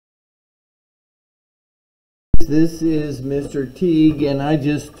this is Mr. Teague, and I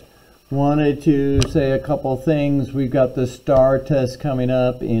just wanted to say a couple things. We've got the STAAR test coming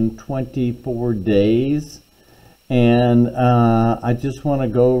up in 24 days, and I just want to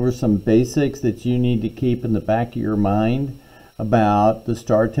go over some basics that you need to keep in the back of your mind about the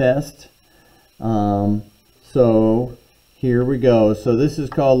STAAR test. So here we go. So this is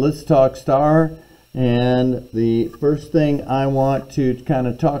called Let's Talk STAAR, and the first thing I want to kind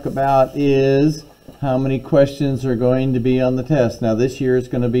of talk about is how many questions are going to be on the test. Now this year is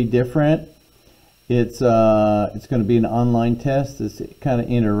going to be different. It's going to be an online test. It's kind of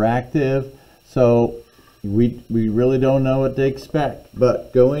interactive, so we really don't know what to expect.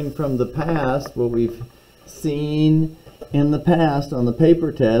 But going from the past, what we've seen in the past on the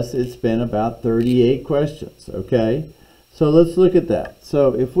paper test, it's been about 38 questions. Okay, so let's look at that.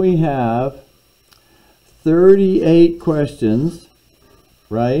 So if we have 38 questions,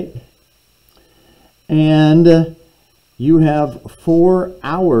 right? And you have 4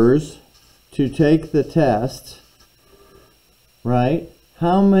 hours to take the test, right?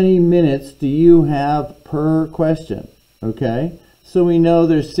 How many minutes do you have per question? Okay, so we know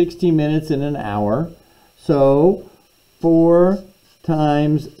there's 60 minutes in an hour. So 4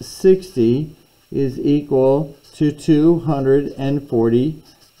 times 60 is equal to 240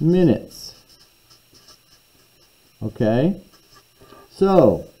 minutes. Okay,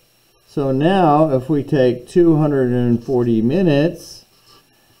 so now if we take 240 minutes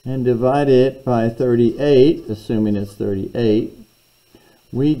and divide it by 38, assuming it's 38,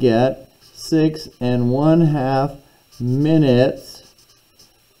 we get 6½ minutes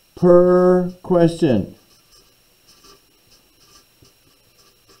per question.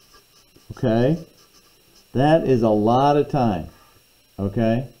 Okay, that is a lot of time.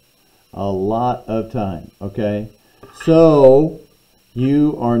 Okay, a lot of time. Okay, so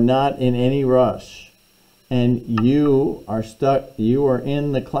you are not in any rush, and you are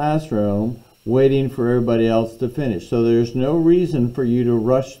in the classroom waiting for everybody else to finish. So there's no reason for you to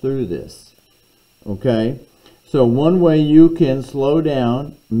rush through this. Okay, so one way you can slow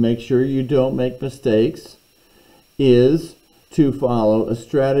down, make sure you don't make mistakes, is to follow a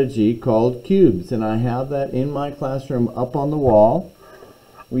strategy called cubes, and I have that in my classroom up on the wall.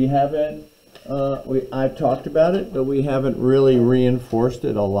 We haven't I've talked about it, but we haven't really reinforced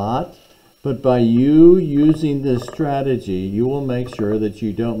it a lot. But by you using this strategy, you will make sure that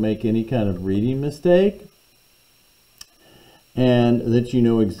you don't make any kind of reading mistake, and that you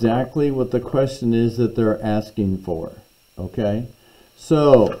know exactly what the question is that they're asking for. Okay,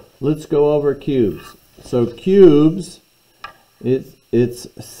 so let's go over cubes. So cubes, it's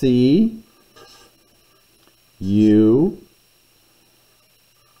C, U,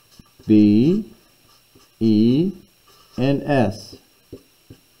 B, E, and S.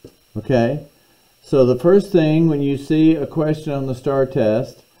 Okay, so the first thing when you see a question on the STAAR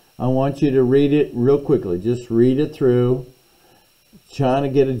test, I want you to read it real quickly. Just read it through, trying to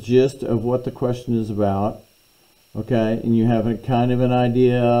get a gist of what the question is about. Okay, and you have a kind of an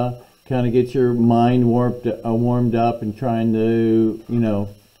idea, kind of get your mind warmed up and trying to, you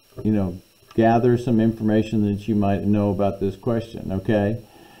know, gather some information that you might know about this question. Okay.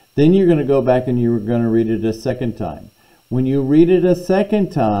 Then you're going to go back and you're going to read it a second time. When you read it a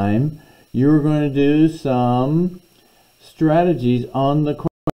second time, you're going to do some strategies on the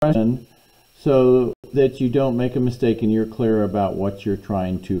question so that you don't make a mistake and you're clear about what you're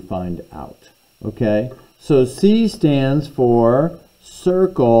trying to find out. Okay? So C stands for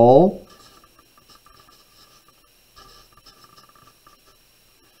circle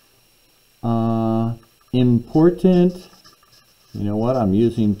important. You know what? I'm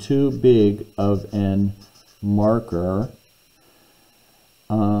using too big of an marker.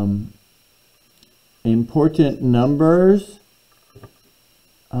 Important numbers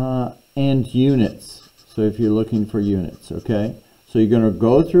and units. So if you're looking for units, okay? So you're going to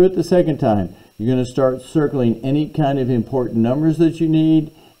go through it the second time. You're going to start circling any kind of important numbers that you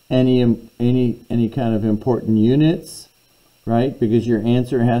need, any kind of important units, right? Because your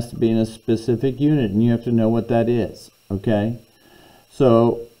answer has to be in a specific unit, and you have to know what that is, okay?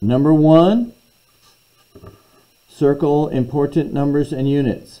 So, number 1, circle important numbers and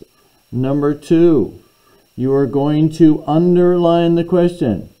units. Number 2, you are going to underline the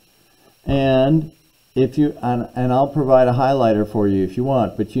question. And if you, and I'll provide a highlighter for you if you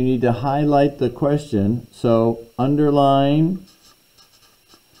want, but you need to highlight the question. So, underline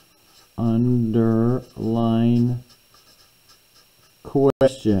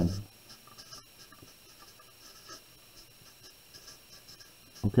question.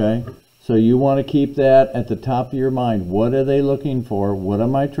 Okay, so you want to keep that at the top of your mind. What are they looking for? What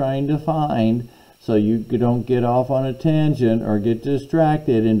am I trying to find? so you don't get off on a tangent or get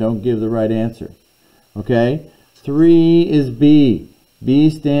distracted and don't give the right answer. Okay? 3 is B.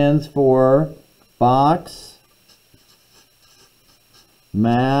 B stands for box,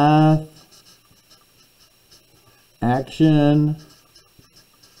 math, action,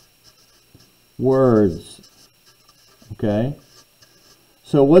 words. Okay?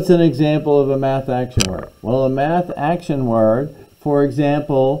 So what's an example of a math action word? Well, a math action word, for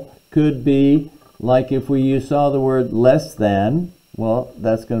example, could be like if you saw the word less than, well,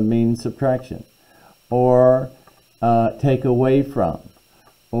 that's going to mean subtraction. Or take away from.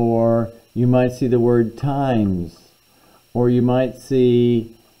 Or you might see the word times. Or you might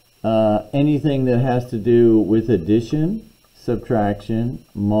see anything that has to do with addition, subtraction,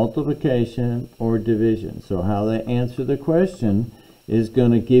 multiplication, or division. So how they answer the question is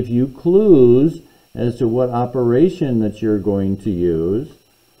going to give you clues as to what operation that you're going to use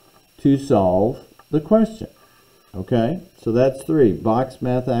to solve the question. Okay, so that's 3, box,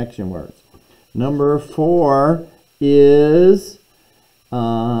 math, action words. Number 4 is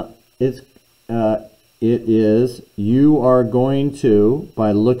it is you are going to,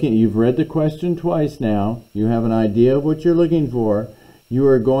 by looking, you've read the question twice now, you have an idea of what you're looking for, you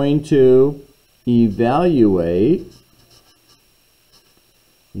are going to evaluate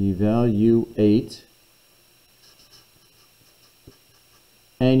and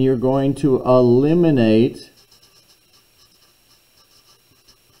you're going to eliminate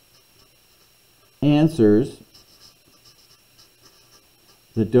answers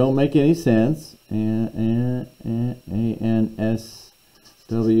that don't make any sense. ANSWERS,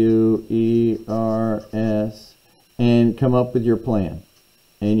 and come up with your plan.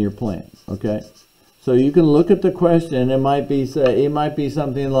 Okay, so you can look at the question. It might be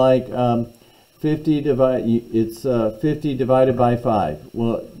something like 50 divided by 5.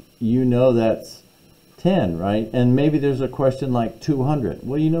 Well, you know that's 10, right? And maybe there's a question like 200.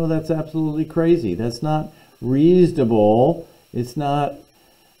 Well, you know that's absolutely crazy. That's not reasonable. It's not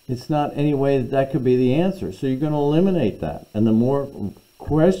any way that could be the answer. So you're going to eliminate that. And the more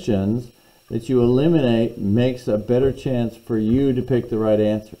questions that you eliminate makes a better chance for you to pick the right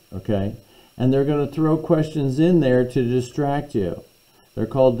answer, okay? And they're going to throw questions in there to distract you. They're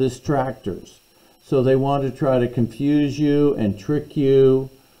called distractors. So they want to try to confuse you and trick you.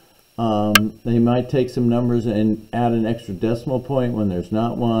 They might take some numbers and add an extra decimal point when there's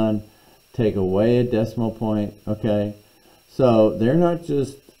not one. Take away a decimal point, okay? So they're not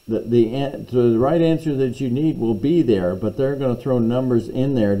just, the right answer that you need will be there, but they're going to throw numbers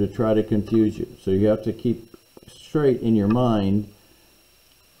in there to try to confuse you. So you have to keep straight in your mind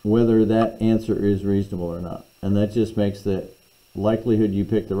whether that answer is reasonable or not. And that just makes the likelihood you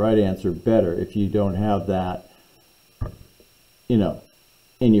pick the right answer better if you don't have that, you know,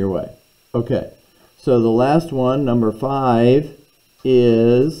 in your way. Okay, so the last one, number 5,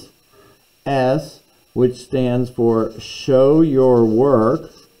 is S, which stands for show your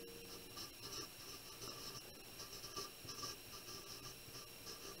work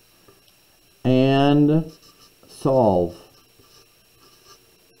and solve.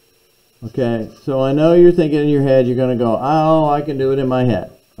 Okay, so I know you're thinking in your head, you're going to go, oh, I can do it in my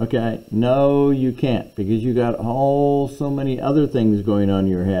head. Okay, no, you can't, because you got so many other things going on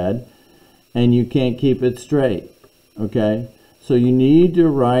in your head, and you can't keep it straight. Okay, so you need to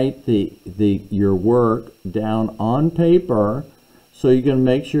write your work down on paper so you can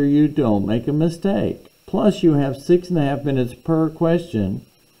make sure you don't make a mistake. Plus, you have 6.5 minutes per question,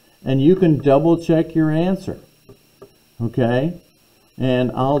 and you can double check your answer. Okay,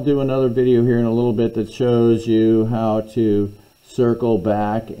 and I'll do another video here in a little bit that shows you how to circle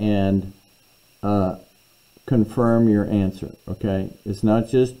back and confirm your answer. Okay, it's not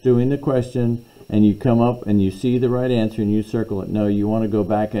just doing the question and you come up and you see the right answer and you circle it. No, you want to go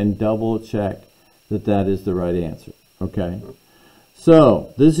back and double check that that is the right answer. Okay,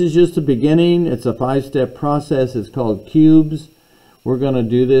 so this is just the beginning. It's a 5-step process. It's called cubes. We're going to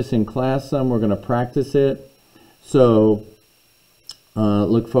do this in class some. We're going to practice it. So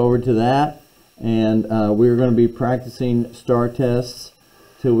look forward to that. And we're going to be practicing STAAR tests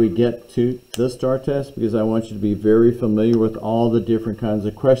till we get to the STAAR test, because I want you to be very familiar with all the different kinds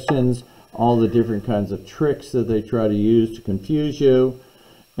of questions, all the different kinds of tricks that they try to use to confuse you.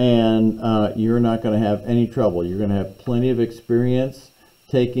 And you're not going to have any trouble. You're going to have plenty of experience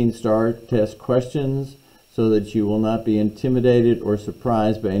taking STAAR test questions so that you will not be intimidated or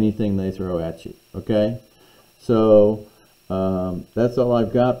surprised by anything they throw at you. Okay? So that's all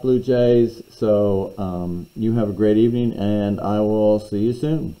I've got, Blue Jays. So you have a great evening, and I will see you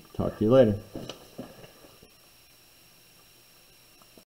soon. Talk to you later.